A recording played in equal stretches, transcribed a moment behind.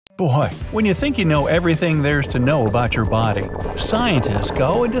Boy, when you think you know everything there's to know about your body, scientists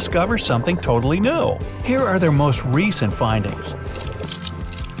go and discover something totally new. Here are their most recent findings.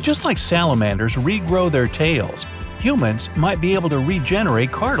 Just like salamanders regrow their tails, humans might be able to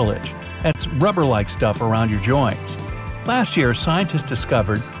regenerate cartilage. That's rubber-like stuff around your joints. Last year, scientists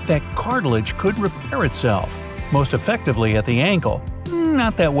discovered that cartilage could repair itself, most effectively at the ankle,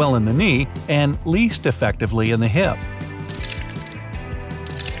 not that well in the knee, and least effectively in the hip.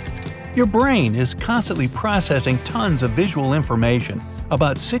 Your brain is constantly processing tons of visual information,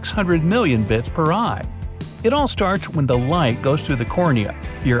 about 600 million bits per eye. It all starts when the light goes through the cornea,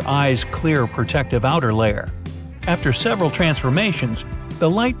 your eye's clear protective outer layer. After several transformations, the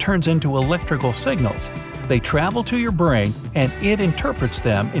light turns into electrical signals. They travel to your brain and it interprets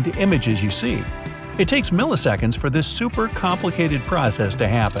them into images you see. It takes milliseconds for this super complicated process to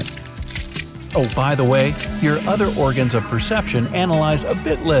happen. Oh, by the way, your other organs of perception analyze a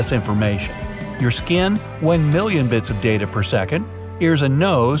bit less information. Your skin, 1 million bits of data per second, ears and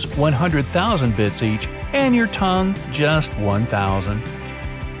nose, 100,000 bits each, and your tongue, just 1,000.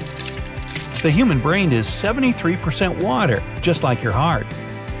 The human brain is 73% water, just like your heart.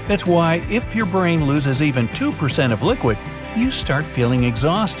 That's why if your brain loses even 2% of liquid, you start feeling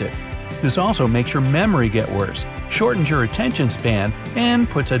exhausted. This also makes your memory get worse, shortens your attention span, and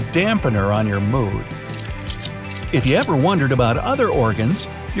puts a dampener on your mood. If you ever wondered about other organs,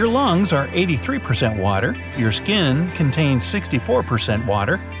 your lungs are 83% water, your skin contains 64%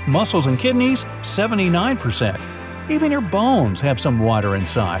 water, muscles and kidneys 79%. Even your bones have some water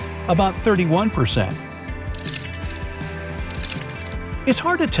inside, about 31%. It's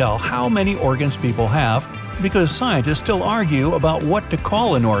hard to tell how many organs people have because scientists still argue about what to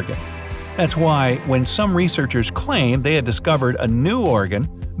call an organ. That's why, when some researchers claimed they had discovered a new organ,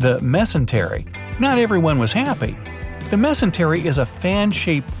 the mesentery, not everyone was happy. The mesentery is a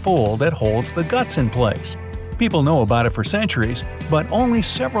fan-shaped fold that holds the guts in place. People know about it for centuries, but only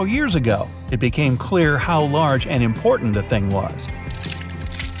several years ago it became clear how large and important the thing was.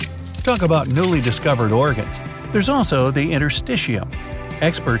 Talk about newly discovered organs. There's also the interstitium.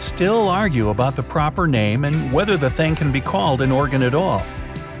 Experts still argue about the proper name and whether the thing can be called an organ at all.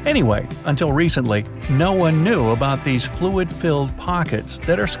 Anyway, until recently, no one knew about these fluid-filled pockets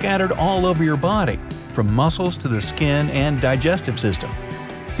that are scattered all over your body, from muscles to the skin and digestive system.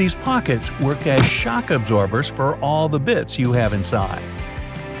 These pockets work as shock absorbers for all the bits you have inside.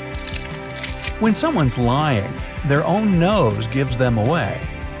 When someone's lying, their own nose gives them away.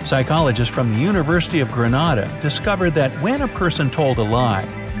 Psychologists from the University of Granada discovered that when a person told a lie,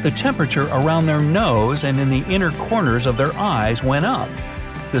 the temperature around their nose and in the inner corners of their eyes went up.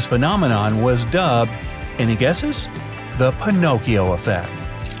 This phenomenon was dubbed, any guesses? The Pinocchio effect.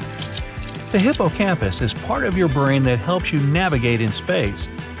 The hippocampus is part of your brain that helps you navigate in space.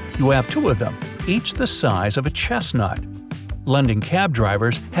 You have two of them, each the size of a chestnut. London cab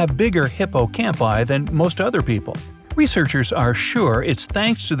drivers have bigger hippocampi than most other people. Researchers are sure it's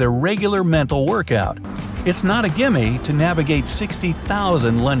thanks to their regular mental workout. It's not a gimme to navigate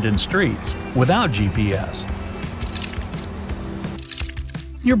 60,000 London streets without GPS.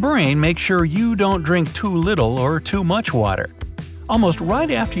 Your brain makes sure you don't drink too little or too much water. Almost right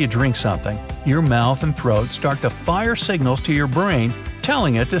after you drink something, your mouth and throat start to fire signals to your brain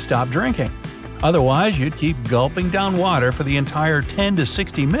telling it to stop drinking. Otherwise, you'd keep gulping down water for the entire 10 to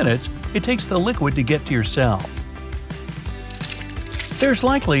 60 minutes it takes the liquid to get to your cells. There's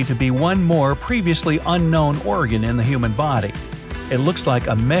likely to be one more previously unknown organ in the human body. It looks like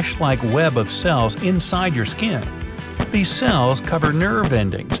a mesh-like web of cells inside your skin. These cells cover nerve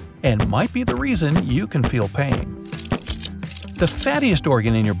endings and might be the reason you can feel pain. The fattiest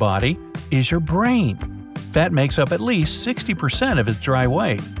organ in your body is your brain. Fat makes up at least 60% of its dry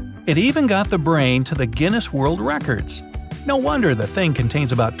weight. It even got the brain to the Guinness World Records. No wonder the thing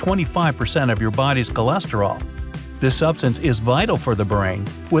contains about 25% of your body's cholesterol. This substance is vital for the brain.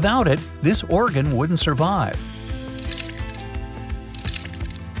 Without it, this organ wouldn't survive.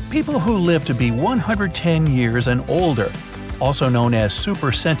 People who live to be 110 years and older, also known as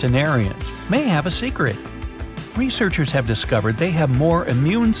supercentenarians, may have a secret. Researchers have discovered they have more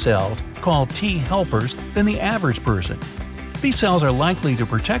immune cells, called T helpers, than the average person. These cells are likely to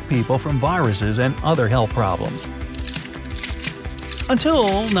protect people from viruses and other health problems.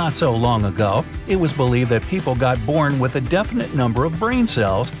 Until not so long ago, it was believed that people got born with a definite number of brain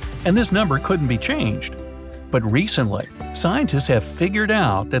cells, and this number couldn't be changed. But recently, scientists have figured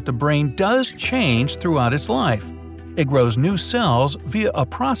out that the brain does change throughout its life. It grows new cells via a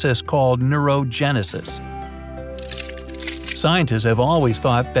process called neurogenesis. Scientists have always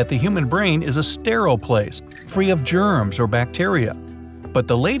thought that the human brain is a sterile place, free of germs or bacteria. But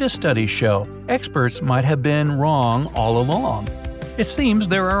the latest studies show experts might have been wrong all along. It seems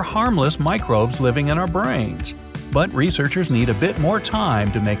there are harmless microbes living in our brains, but researchers need a bit more time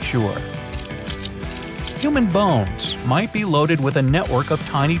to make sure. Human bones might be loaded with a network of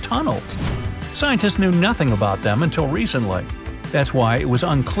tiny tunnels. Scientists knew nothing about them until recently. That's why it was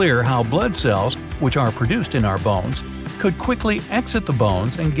unclear how blood cells, which are produced in our bones, could quickly exit the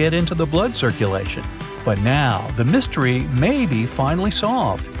bones and get into the blood circulation. But now, the mystery may be finally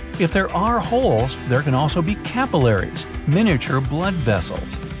solved. If there are holes, there can also be capillaries, miniature blood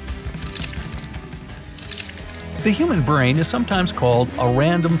vessels. The human brain is sometimes called a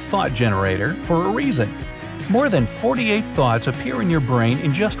random thought generator for a reason. More than 48 thoughts appear in your brain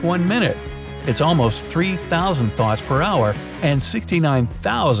in just 1 minute. It's almost 3,000 thoughts per hour and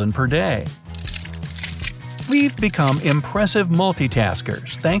 69,000 per day. We've become impressive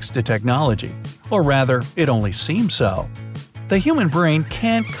multitaskers thanks to technology. Or rather, it only seems so. The human brain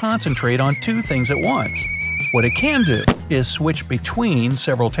can't concentrate on 2 things at once. What it can do is switch between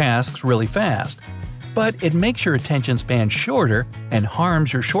several tasks really fast, but it makes your attention span shorter and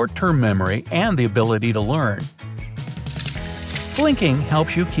harms your short-term memory and the ability to learn. Blinking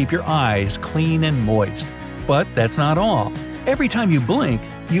helps you keep your eyes clean and moist. But that's not all. Every time you blink,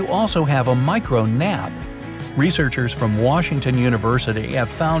 you also have a micro nap. Researchers from Washington University have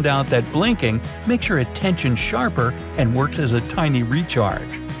found out that blinking makes your attention sharper and works as a tiny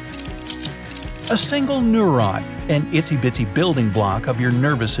recharge. A single neuron, an itsy-bitsy building block of your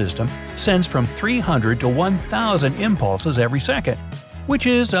nervous system, sends from 300 to 1,000 impulses every second, which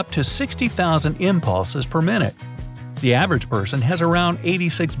is up to 60,000 impulses per minute. The average person has around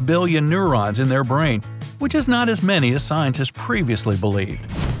 86 billion neurons in their brain, which is not as many as scientists previously believed.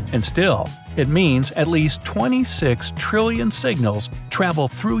 And still, it means at least 26 trillion signals travel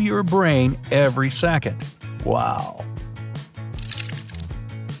through your brain every second. Wow!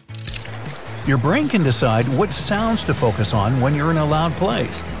 Your brain can decide what sounds to focus on when you're in a loud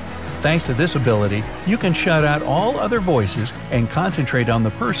place. Thanks to this ability, you can shut out all other voices and concentrate on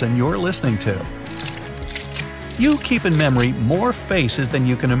the person you're listening to. You keep in memory more faces than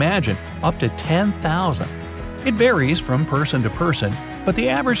you can imagine, up to 10,000. It varies from person to person, but the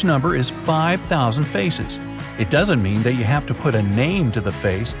average number is 5,000 faces. It doesn't mean that you have to put a name to the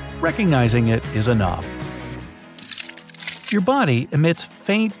face, recognizing it is enough. Your body emits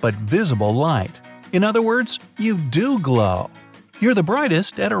faint but visible light. In other words, you do glow. You're the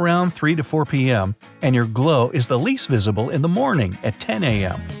brightest at around 3 to 4 p.m., and your glow is the least visible in the morning at 10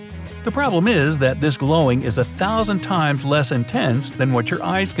 a.m. The problem is that this glowing is 1,000 times less intense than what your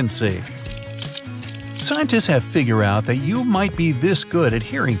eyes can see. Scientists have figured out that you might be this good at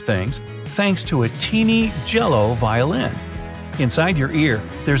hearing things thanks to a teeny jello violin. Inside your ear,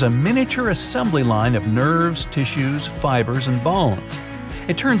 there's a miniature assembly line of nerves, tissues, fibers, and bones.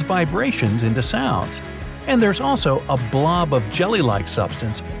 It turns vibrations into sounds. And there's also a blob of jelly-like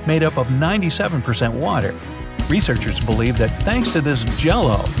substance made up of 97% water. Researchers believe that thanks to this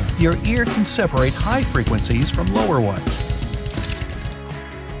jello, your ear can separate high frequencies from lower ones.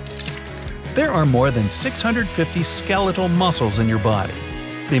 There are more than 650 skeletal muscles in your body.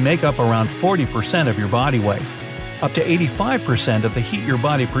 They make up around 40% of your body weight. Up to 85% of the heat your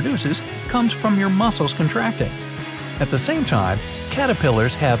body produces comes from your muscles contracting. At the same time,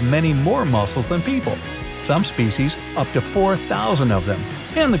 caterpillars have many more muscles than people. Some species up to 4,000 of them,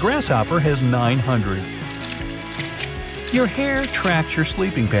 and the grasshopper has 900. Your hair tracks your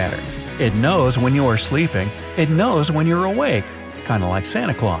sleeping patterns. It knows when you are sleeping, it knows when you're awake, kind of like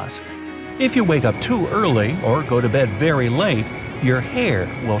Santa Claus. If you wake up too early or go to bed very late, your hair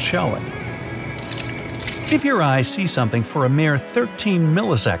will show it. If your eyes see something for a mere 13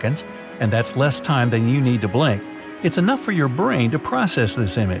 milliseconds, and that's less time than you need to blink, it's enough for your brain to process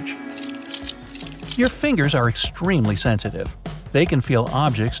this image. Your fingers are extremely sensitive. They can feel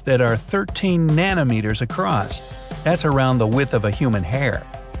objects that are 13 nanometers across. That's around the width of a human hair.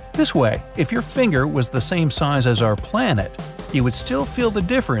 This way, if your finger was the same size as our planet, you would still feel the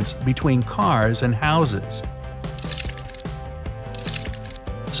difference between cars and houses.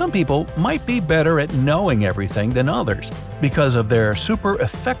 Some people might be better at knowing everything than others because of their super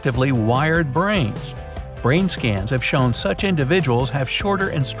effectively wired brains. Brain scans have shown such individuals have shorter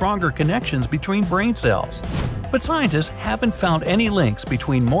and stronger connections between brain cells. But scientists haven't found any links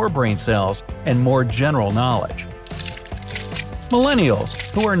between more brain cells and more general knowledge. Millennials,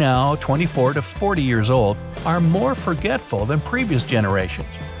 who are now 24 to 40 years old, are more forgetful than previous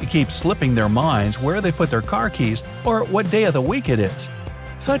generations. It keeps slipping their minds where they put their car keys or what day of the week it is.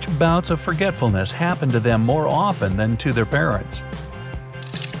 Such bouts of forgetfulness happen to them more often than to their parents.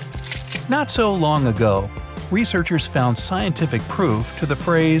 Not so long ago, researchers found scientific proof to the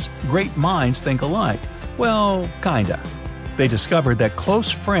phrase, "great minds think alike." Well, kinda. They discovered that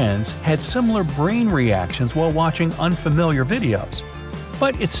close friends had similar brain reactions while watching unfamiliar videos.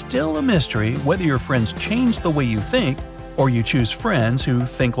 But it's still a mystery whether your friends change the way you think or you choose friends who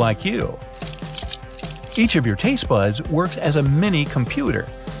think like you. Each of your taste buds works as a mini computer.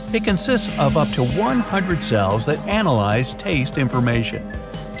 It consists of up to 100 cells that analyze taste information.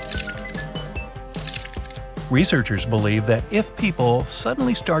 Researchers believe that if people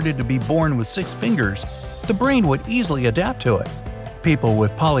suddenly started to be born with 6 fingers, the brain would easily adapt to it. People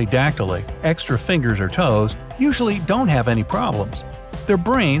with polydactyly, extra fingers or toes, usually don't have any problems. Their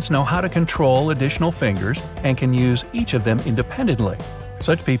brains know how to control additional fingers and can use each of them independently.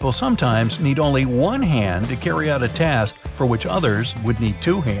 Such people sometimes need only one hand to carry out a task for which others would need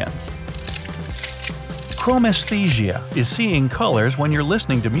 2 hands. Chromesthesia is seeing colors when you're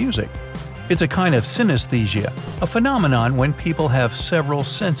listening to music. It's a kind of synaesthesia, a phenomenon when people have several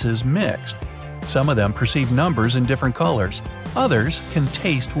senses mixed. Some of them perceive numbers in different colors, others can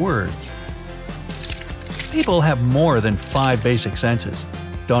taste words. People have more than 5 basic senses.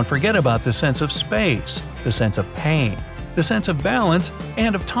 Don't forget about the sense of space, the sense of pain, the sense of balance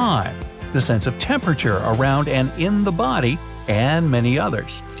and of time, the sense of temperature around and in the body, and many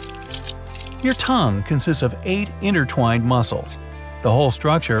others. Your tongue consists of 8 intertwined muscles. The whole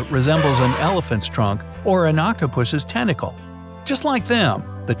structure resembles an elephant's trunk or an octopus's tentacle. Just like them,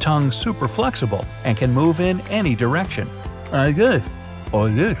 the tongue's super flexible and can move in any direction. Like this, or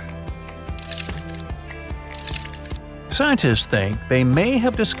this. Scientists think they may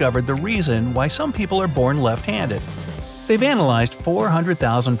have discovered the reason why some people are born left-handed. They've analyzed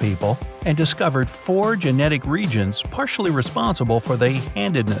 400,000 people and discovered 4 genetic regions partially responsible for the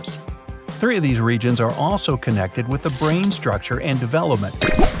handedness. 3 of these regions are also connected with the brain structure and development,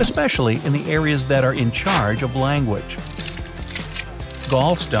 especially in the areas that are in charge of language.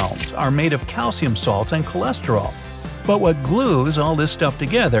 Gallstones are made of calcium salts and cholesterol, but what glues all this stuff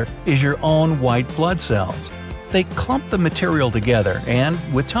together is your own white blood cells. They clump the material together and,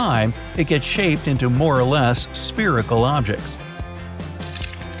 with time, it gets shaped into more or less spherical objects.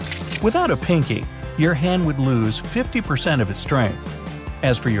 Without a pinky, your hand would lose 50% of its strength.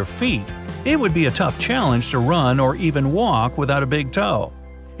 As for your feet, it would be a tough challenge to run or even walk without a big toe.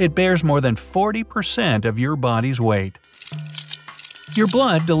 It bears more than 40% of your body's weight. Your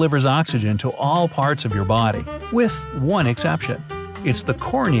blood delivers oxygen to all parts of your body, with one exception. It's the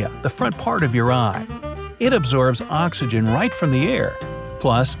cornea, the front part of your eye. It absorbs oxygen right from the air.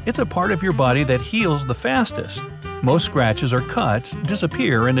 Plus, it's a part of your body that heals the fastest. Most scratches or cuts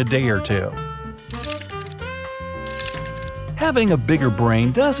disappear in a day or 2. Having a bigger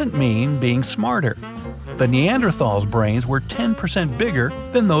brain doesn't mean being smarter. The Neanderthals' brains were 10% bigger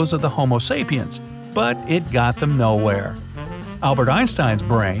than those of the Homo sapiens, but it got them nowhere. Albert Einstein's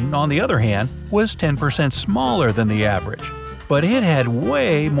brain, on the other hand, was 10% smaller than the average, but it had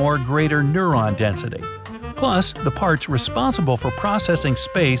way more greater neuron density. Plus, the parts responsible for processing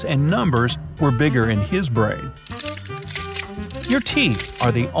space and numbers were bigger in his brain. Your teeth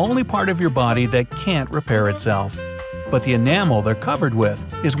are the only part of your body that can't repair itself. But the enamel they're covered with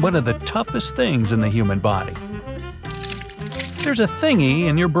is one of the toughest things in the human body. There's a thingy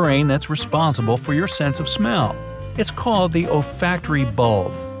in your brain that's responsible for your sense of smell. It's called the olfactory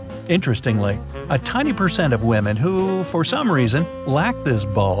bulb. Interestingly, a tiny percent of women who, for some reason, lack this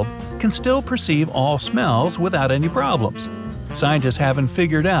bulb can still perceive all smells without any problems. Scientists haven't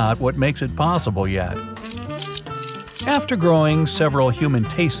figured out what makes it possible yet. After growing several human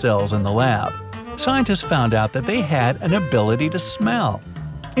taste cells in the lab, scientists found out that they had an ability to smell.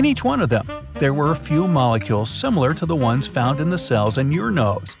 In each one of them, there were a few molecules similar to the ones found in the cells in your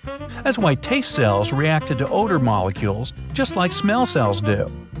nose. That's why taste cells reacted to odor molecules just like smell cells do.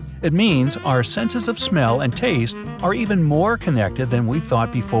 It means our senses of smell and taste are even more connected than we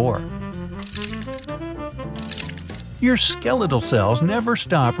thought before. Your skeletal cells never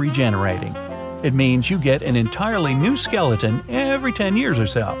stop regenerating. It means you get an entirely new skeleton every 10 years or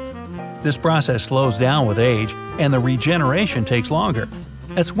so. This process slows down with age, and the regeneration takes longer.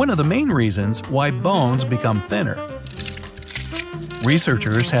 That's one of the main reasons why bones become thinner.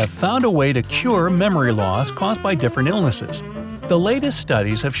 Researchers have found a way to cure memory loss caused by different illnesses. The latest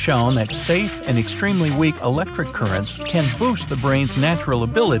studies have shown that safe and extremely weak electric currents can boost the brain's natural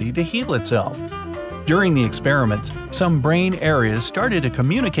ability to heal itself. During the experiments, some brain areas started to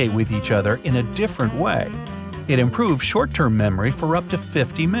communicate with each other in a different way. It improved short-term memory for up to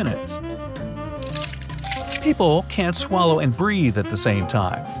 50 minutes. People can't swallow and breathe at the same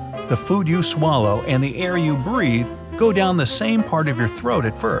time. The food you swallow and the air you breathe go down the same part of your throat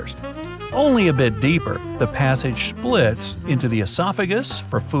at first. Only a bit deeper, the passage splits into the esophagus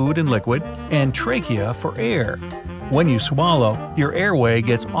for food and liquid and trachea for air. When you swallow, your airway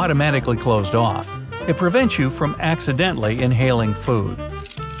gets automatically closed off. It prevents you from accidentally inhaling food.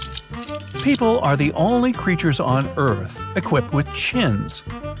 People are the only creatures on Earth equipped with chins,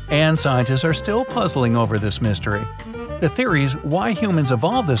 and scientists are still puzzling over this mystery. The theories why humans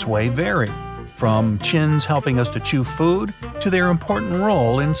evolved this way vary, from chins helping us to chew food to their important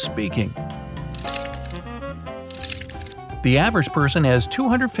role in speaking. The average person has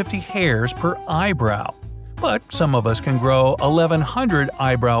 250 hairs per eyebrow, but some of us can grow 1,100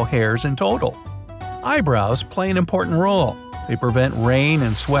 eyebrow hairs in total. Eyebrows play an important role. They prevent rain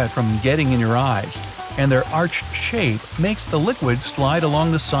and sweat from getting in your eyes, and their arched shape makes the liquid slide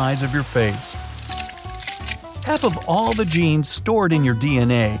along the sides of your face. Half of all the genes stored in your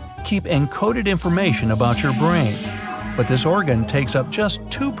DNA keep encoded information about your brain, but this organ takes up just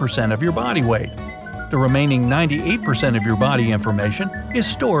 2% of your body weight. The remaining 98% of your body information is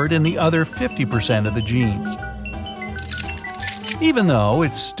stored in the other 50% of the genes. Even though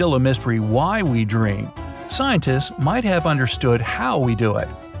it's still a mystery why we dream, scientists might have understood how we do it.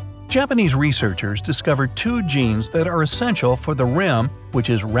 Japanese researchers discovered 2 genes that are essential for the REM, which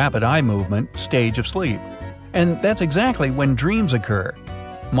is rapid eye movement, stage of sleep. And that's exactly when dreams occur.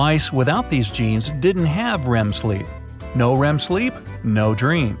 Mice without these genes didn't have REM sleep. No REM sleep, no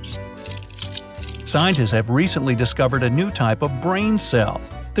dreams. Scientists have recently discovered a new type of brain cell.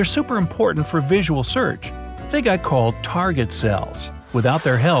 They're super important for visual search. They got called target cells. Without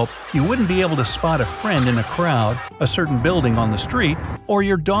their help, you wouldn't be able to spot a friend in a crowd, a certain building on the street, or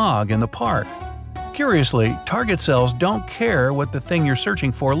your dog in the park. Curiously, target cells don't care what the thing you're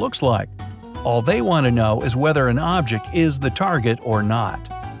searching for looks like. All they want to know is whether an object is the target or not.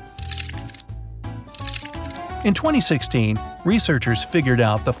 In 2016, researchers figured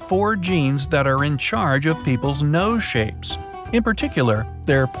out the 4 genes that are in charge of people's nose shapes, in particular,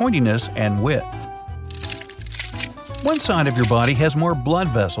 their pointiness and width. One side of your body has more blood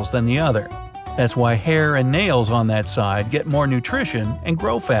vessels than the other. That's why hair and nails on that side get more nutrition and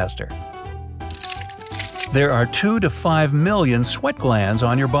grow faster. There are 2 to 5 million sweat glands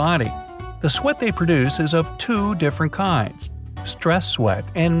on your body. The sweat they produce is of 2 different kinds: stress sweat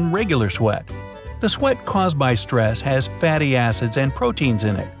and regular sweat. The sweat caused by stress has fatty acids and proteins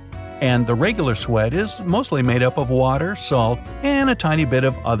in it, and the regular sweat is mostly made up of water, salt, and a tiny bit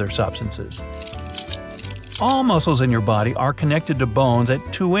of other substances. All muscles in your body are connected to bones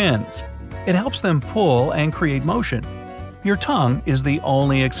at 2 ends. It helps them pull and create motion. Your tongue is the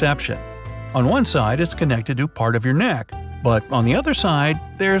only exception. On one side, it's connected to part of your neck, but on the other side,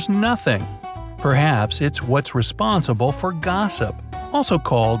 there's nothing. Perhaps it's what's responsible for gossip, also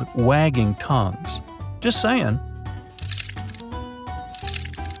called wagging tongues. Just saying.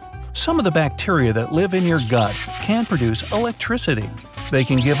 Some of the bacteria that live in your gut can produce electricity. They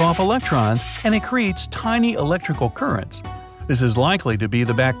can give off electrons, and it creates tiny electrical currents. This is likely to be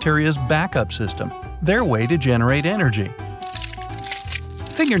the bacteria's backup system, their way to generate energy.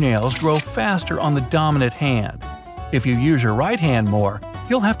 Fingernails grow faster on the dominant hand. If you use your right hand more,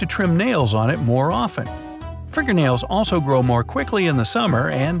 you'll have to trim nails on it more often. Fingernails also grow more quickly in the summer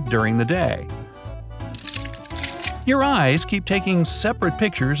and during the day. Your eyes keep taking separate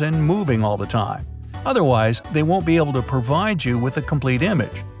pictures and moving all the time. Otherwise, they won't be able to provide you with a complete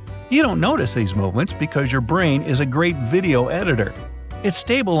image. You don't notice these movements because your brain is a great video editor. It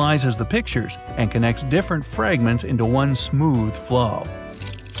stabilizes the pictures and connects different fragments into one smooth flow.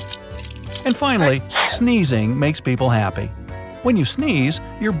 And finally, sneezing makes people happy. When you sneeze,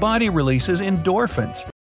 your body releases endorphins,